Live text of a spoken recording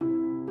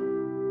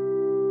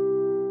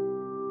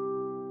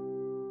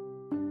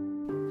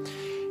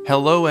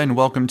Hello and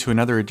welcome to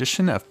another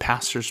edition of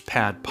Pastor's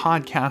Pad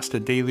Podcast, a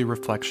daily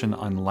reflection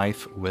on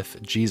life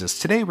with Jesus.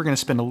 Today we're going to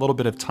spend a little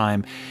bit of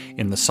time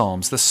in the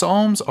Psalms. The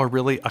Psalms are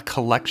really a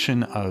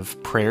collection of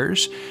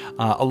prayers,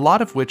 a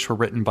lot of which were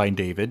written by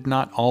David,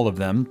 not all of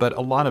them, but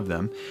a lot of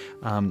them.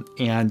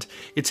 And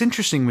it's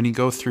interesting when you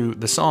go through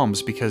the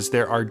Psalms because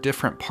there are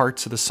different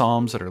parts of the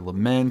Psalms that are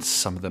laments,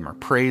 some of them are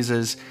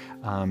praises,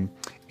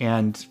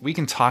 and we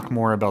can talk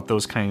more about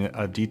those kind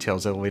of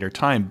details at a later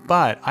time,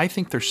 but I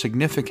think they're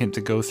significant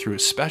to go through,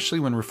 especially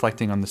when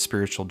reflecting on the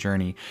spiritual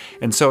journey.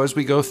 And so as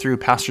we go through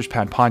Pastor's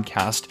Pad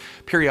Podcast,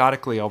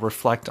 periodically I'll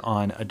reflect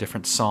on a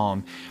different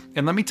psalm.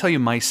 And let me tell you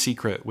my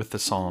secret with the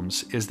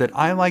Psalms is that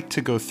I like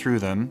to go through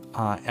them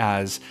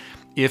as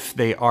if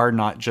they are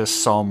not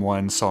just Psalm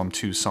 1, Psalm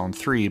 2, Psalm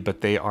 3,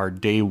 but they are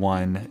day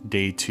 1,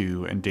 day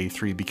 2, and day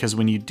 3. Because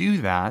when you do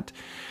that,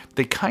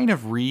 they kind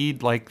of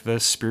read like the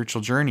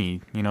spiritual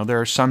journey. You know, there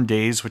are some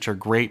days which are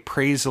great.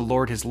 Praise the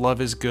Lord, His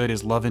love is good,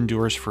 His love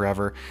endures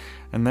forever.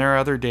 And there are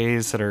other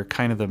days that are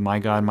kind of the my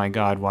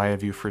God, why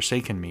have you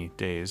forsaken me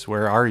days?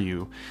 Where are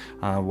you?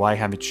 Why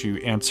haven't you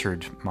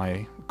answered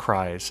my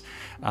cries?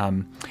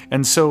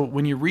 And so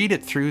when you read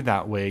it through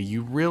that way,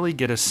 you really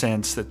get a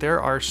sense that there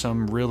are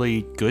some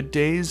really good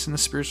days in the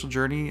spiritual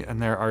journey,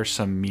 and there are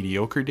some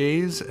mediocre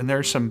days, and there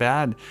are some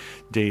bad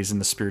days in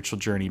the spiritual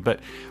journey. But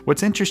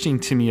what's interesting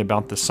to me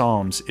about the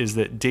Psalms is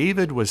that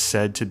David was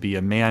said to be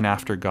a man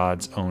after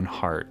God's own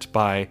heart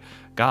by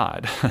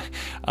God.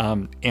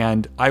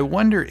 And I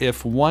wonder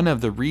if one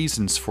of the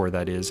reasons for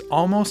that is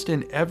almost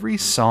in every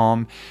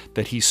psalm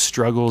that he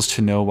struggles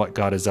to know what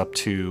God is up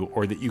to,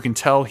 or that you can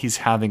tell he's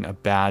having a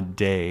bad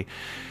day.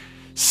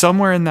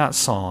 Somewhere in that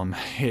psalm,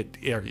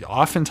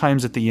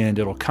 oftentimes at the end,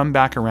 it'll come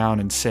back around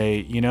and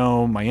say, you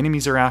know, my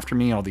enemies are after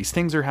me, all these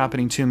things are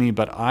happening to me,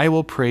 but I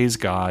will praise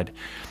God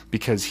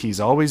because He's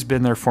always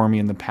been there for me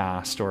in the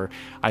past, or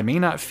I may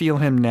not feel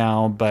Him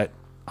now, but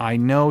I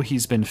know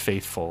He's been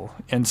faithful.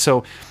 And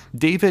so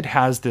David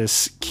has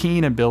this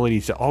keen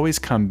ability to always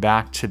come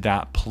back to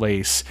that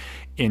place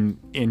in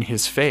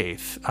his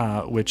faith,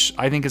 which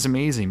I think is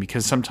amazing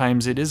because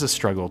sometimes it is a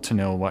struggle to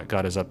know what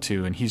God is up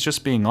to, and he's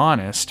just being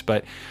honest,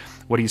 but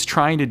what he's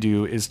trying to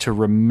do is to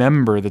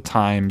remember the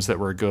times that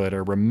were good,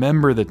 or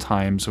remember the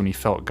times when he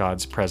felt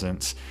God's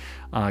presence,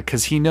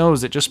 because he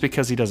knows that just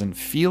because he doesn't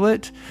feel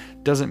it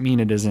doesn't mean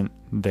it isn't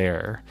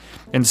there.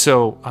 And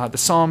so the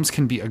Psalms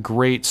can be a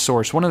great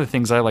source. One of the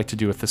things I like to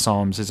do with the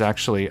Psalms is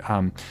actually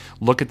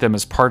look at them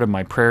as part of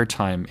my prayer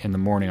time in the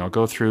morning. I'll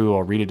go through,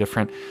 I'll read a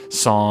different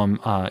psalm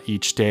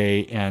each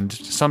day, and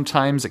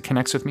sometimes it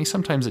connects with me,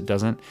 sometimes it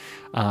doesn't.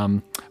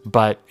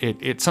 But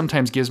it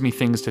sometimes gives me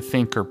things to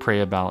think or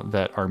pray about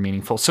that are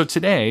meaningful. So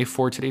today,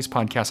 for today's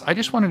podcast, I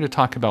just wanted to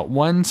talk about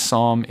one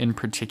psalm in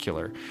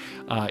particular.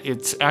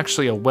 It's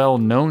actually a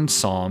well-known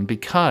psalm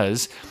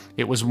because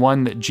it was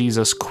one that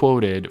Jesus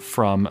quoted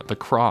from the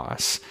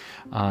cross.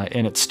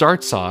 And it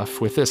starts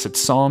off with this.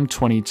 It's Psalm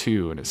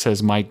 22, and it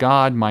says, my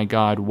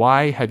God,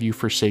 why have you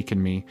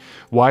forsaken me?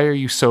 Why are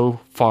you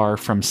so far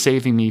from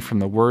saving me from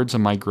the words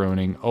of my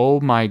groaning? Oh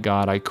my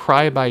God, I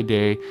cry by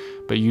day,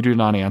 but you do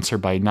not answer,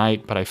 by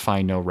night, but I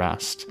find no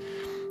rest.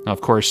 Now,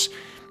 of course,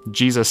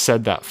 Jesus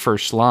said that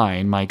first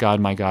line, my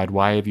God,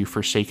 why have you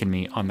forsaken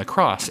me, on the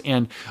cross.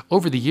 And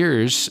over the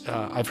years,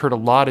 I've heard a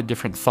lot of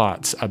different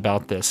thoughts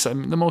about this. I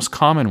mean, the most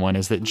common one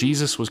is that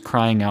Jesus was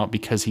crying out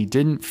because he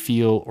didn't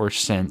feel or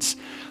sense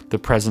the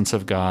presence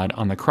of God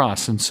on the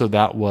cross. And so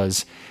that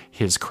was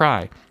his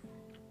cry.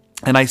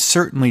 And I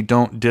certainly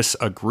don't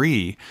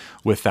disagree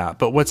with that.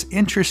 But what's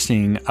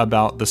interesting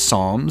about the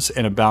Psalms,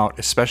 and about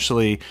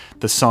especially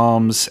the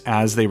Psalms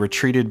as they were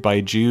treated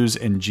by Jews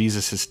in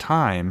Jesus'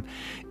 time,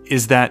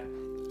 is that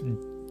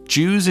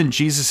Jews in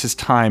Jesus'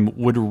 time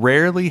would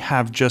rarely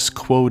have just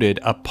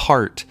quoted a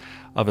part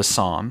of a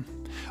psalm.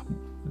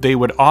 They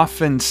would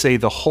often say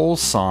the whole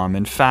psalm.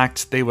 In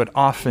fact, they would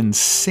often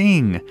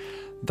sing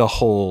the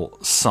whole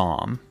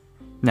psalm.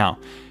 Now,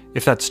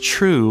 if that's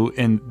true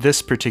in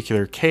this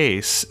particular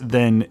case,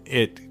 then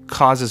it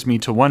causes me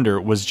to wonder,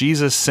 was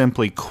Jesus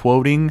simply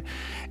quoting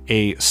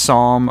a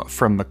psalm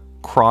from the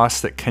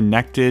cross that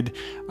connected,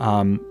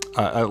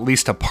 at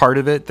least a part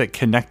of it that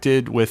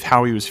connected with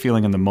how he was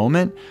feeling in the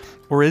moment?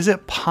 Or is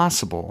it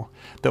possible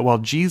that while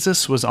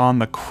Jesus was on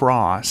the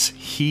cross,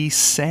 he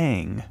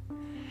sang,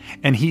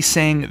 and he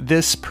sang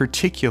this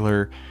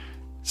particular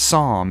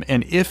psalm?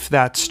 And if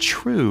that's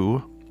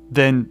true,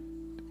 then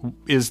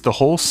is the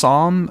whole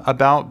psalm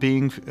about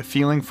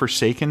feeling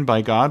forsaken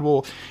by God?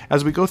 Well,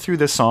 as we go through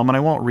this psalm, and I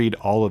won't read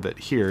all of it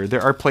here,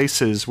 there are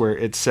places where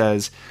it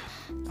says,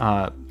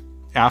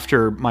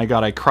 after, my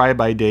God, I cry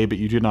by day, but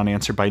you do not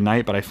answer, by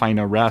night, but I find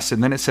no rest.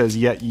 And then it says,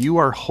 yet you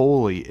are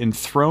holy,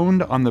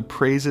 enthroned on the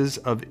praises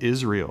of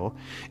Israel.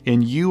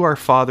 In you our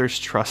fathers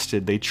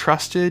trusted. They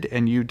trusted,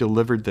 and you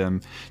delivered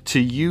them. To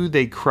you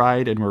they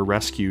cried and were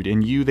rescued.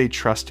 In you they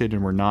trusted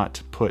and were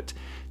not put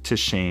to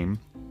shame.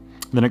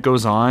 Then it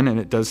goes on, and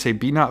it does say,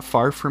 be not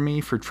far from me,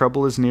 for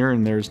trouble is near,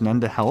 and there is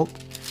none to help.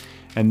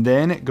 And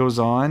then it goes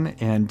on,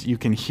 and you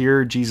can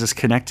hear Jesus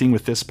connecting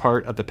with this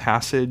part of the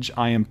passage.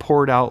 I am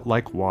poured out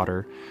like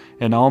water,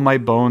 and all my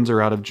bones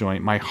are out of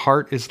joint. My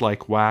heart is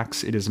like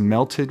wax. It is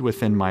melted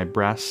within my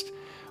breast.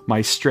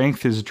 My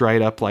strength is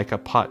dried up like a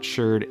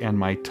potsherd, and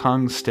my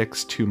tongue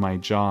sticks to my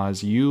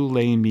jaws. You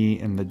lay me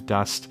in the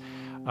dust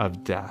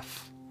of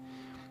death.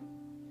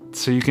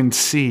 So you can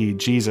see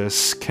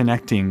Jesus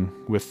connecting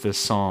with this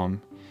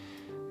psalm.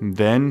 And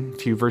then, a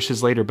few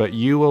verses later, but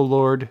you, O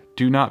Lord,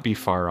 do not be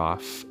far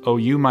off. O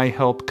you, my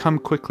help, come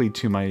quickly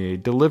to my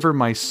aid. Deliver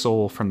my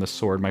soul from the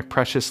sword, my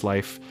precious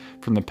life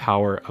from the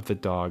power of the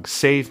dog.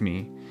 Save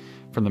me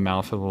from the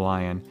mouth of the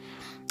lion.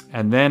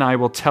 And then I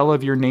will tell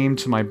of your name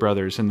to my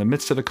brothers. In the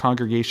midst of the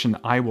congregation,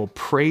 I will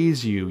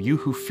praise you. You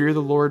who fear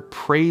the Lord,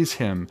 praise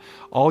him.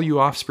 All you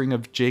offspring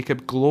of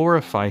Jacob,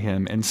 glorify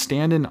him and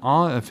stand in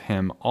awe of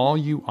him, all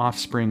you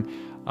offspring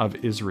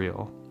of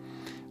Israel.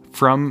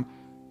 From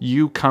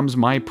you comes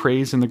my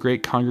praise in the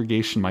great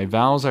congregation. My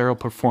vows I will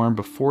perform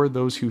before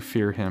those who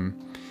fear him.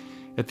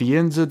 At the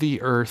ends of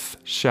the earth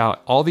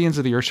all the ends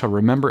of the earth shall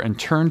remember and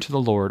turn to the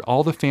Lord.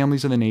 All the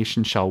families of the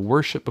nation shall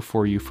worship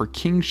before you, for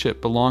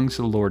kingship belongs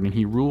to the Lord, and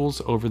he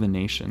rules over the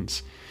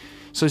nations.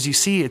 So as you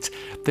see,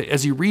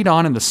 as you read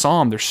on in the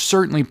psalm, there's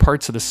certainly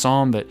parts of the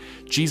psalm that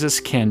Jesus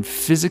can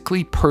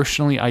physically,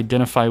 personally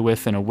identify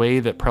with in a way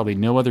that probably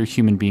no other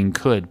human being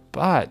could.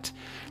 But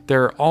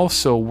there are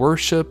also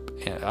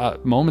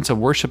moments of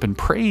worship and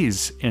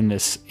praise in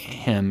this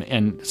hymn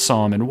and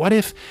psalm. And what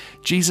if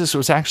Jesus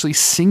was actually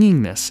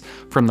singing this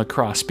from the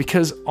cross?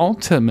 Because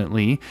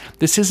ultimately,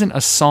 this isn't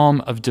a psalm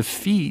of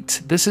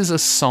defeat. This is a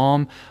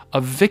psalm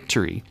of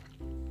victory.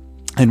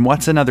 And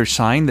what's another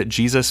sign that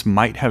Jesus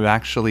might have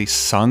actually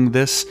sung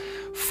this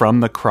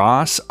from the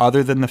cross,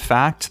 other than the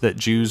fact that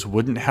Jews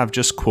wouldn't have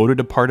just quoted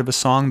a part of a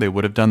song? They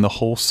would have done the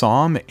whole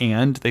psalm,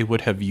 and they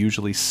would have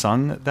usually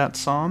sung that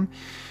psalm.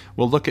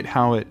 Well, look at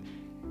how it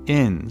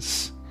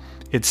ends.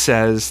 It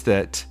says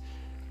that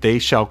they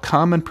shall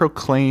come and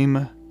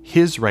proclaim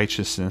his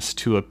righteousness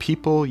to a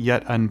people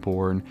yet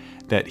unborn,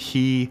 that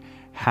he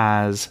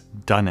has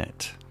done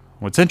it.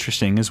 What's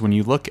interesting is when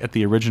you look at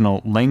the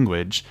original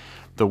language,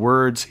 the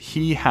words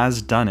he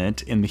has done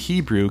it in the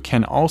Hebrew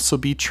can also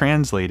be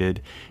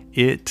translated,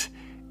 it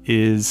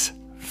is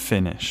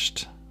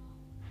finished.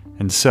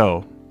 And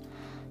so,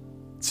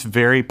 it's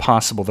very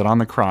possible that on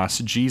the cross,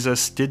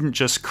 Jesus didn't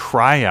just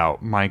cry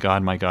out, my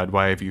God,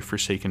 why have you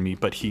forsaken me?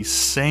 But he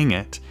sang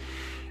it,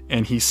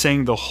 and he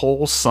sang the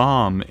whole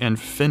psalm and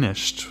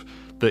finished.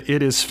 The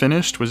it is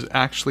finished was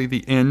actually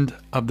the end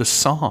of the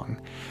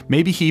song.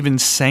 Maybe he even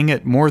sang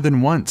it more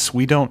than once.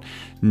 We don't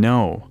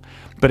know.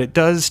 But it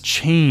does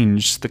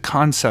change the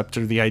concept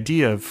or the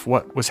idea of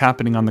what was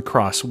happening on the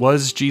cross.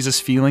 Was Jesus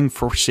feeling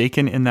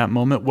forsaken in that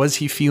moment? Was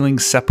he feeling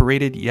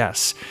separated?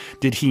 Yes.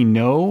 Did he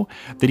know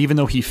that even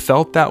though he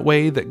felt that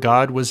way, that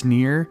God was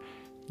near?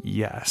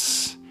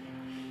 Yes.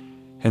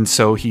 And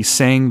so he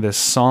sang this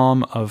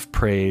psalm of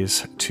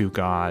praise to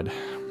God.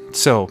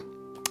 So,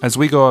 as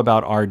we go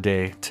about our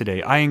day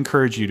today, I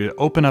encourage you to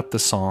open up the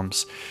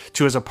Psalms,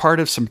 to as a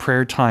part of some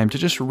prayer time, to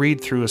just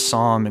read through a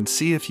psalm and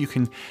see if you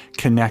can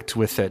connect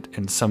with it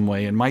in some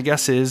way. And my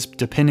guess is,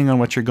 depending on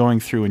what you're going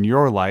through in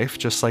your life,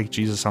 just like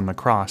Jesus on the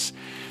cross,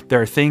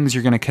 there are things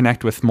you're going to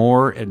connect with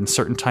more in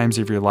certain times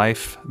of your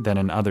life than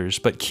in others.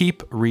 But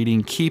keep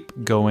reading,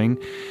 keep going,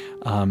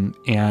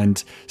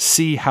 and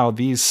see how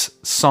these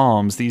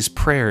psalms, these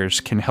prayers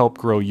can help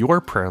grow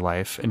your prayer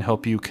life and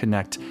help you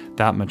connect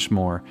that much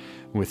more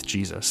with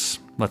Jesus.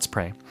 Let's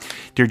pray.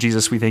 Dear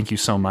Jesus, we thank you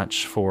so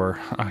much for,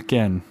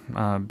 again,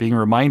 being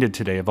reminded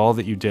today of all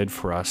that you did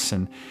for us,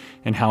 and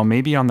how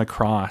maybe on the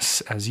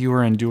cross, as you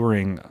were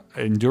enduring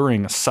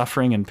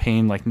suffering and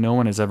pain like no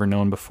one has ever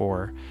known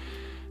before,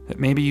 that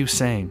maybe you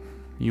sang,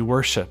 you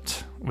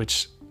worshiped,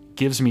 which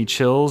gives me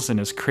chills and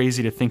is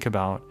crazy to think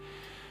about.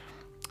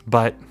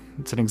 But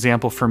it's an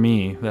example for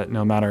me that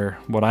no matter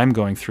what I'm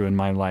going through in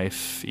my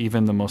life,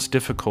 even the most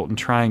difficult and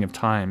trying of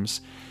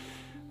times,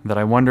 that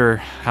I wonder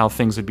how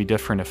things would be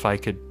different if I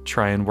could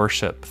try and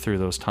worship through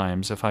those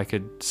times, if I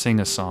could sing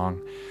a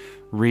song,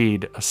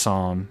 read a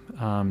psalm,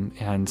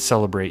 and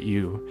celebrate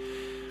you.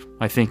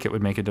 I think it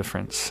would make a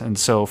difference. And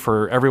so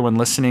for everyone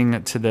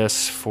listening to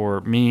this,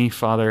 for me,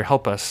 Father,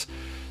 help us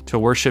to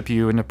worship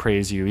you and to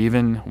praise you,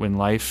 even when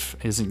life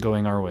isn't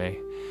going our way,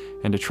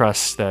 and to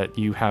trust that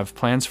you have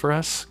plans for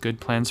us,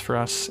 good plans for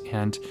us,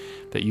 and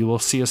that you will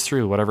see us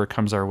through whatever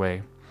comes our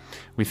way.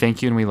 We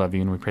thank you and we love you,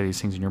 and we pray these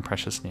things in your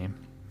precious name.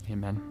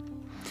 Amen.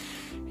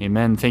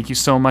 Amen. Thank you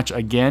so much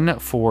again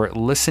for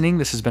listening.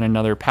 This has been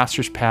another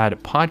Pastor's Pad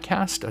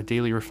podcast, a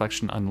daily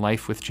reflection on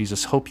life with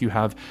Jesus. Hope you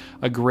have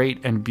a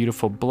great and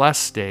beautiful,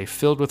 blessed day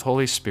filled with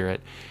Holy Spirit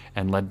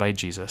and led by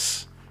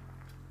Jesus.